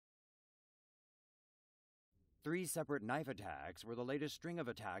3 separate knife attacks were the latest string of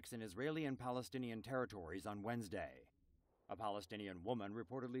attacks in Israeli and Palestinian territories on Wednesday. A Palestinian woman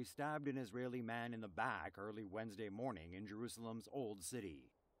reportedly stabbed an Israeli man in the back early Wednesday morning in Jerusalem's Old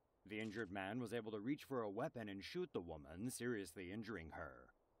City. The injured man was able to reach for a weapon and shoot the woman, seriously injuring her.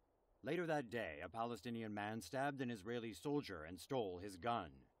 Later that day, a Palestinian man stabbed an Israeli soldier and stole his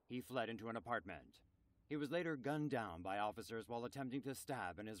gun. He fled into an apartment. He was later gunned down by officers while attempting to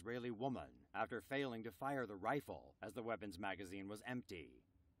stab an Israeli woman after failing to fire the rifle as the weapon's magazine was empty.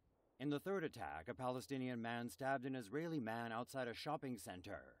 In the third attack, a Palestinian man stabbed an Israeli man outside a shopping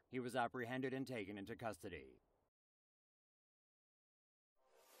center. He was apprehended and taken into custody.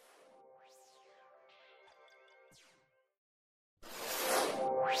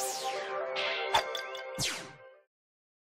 Wow.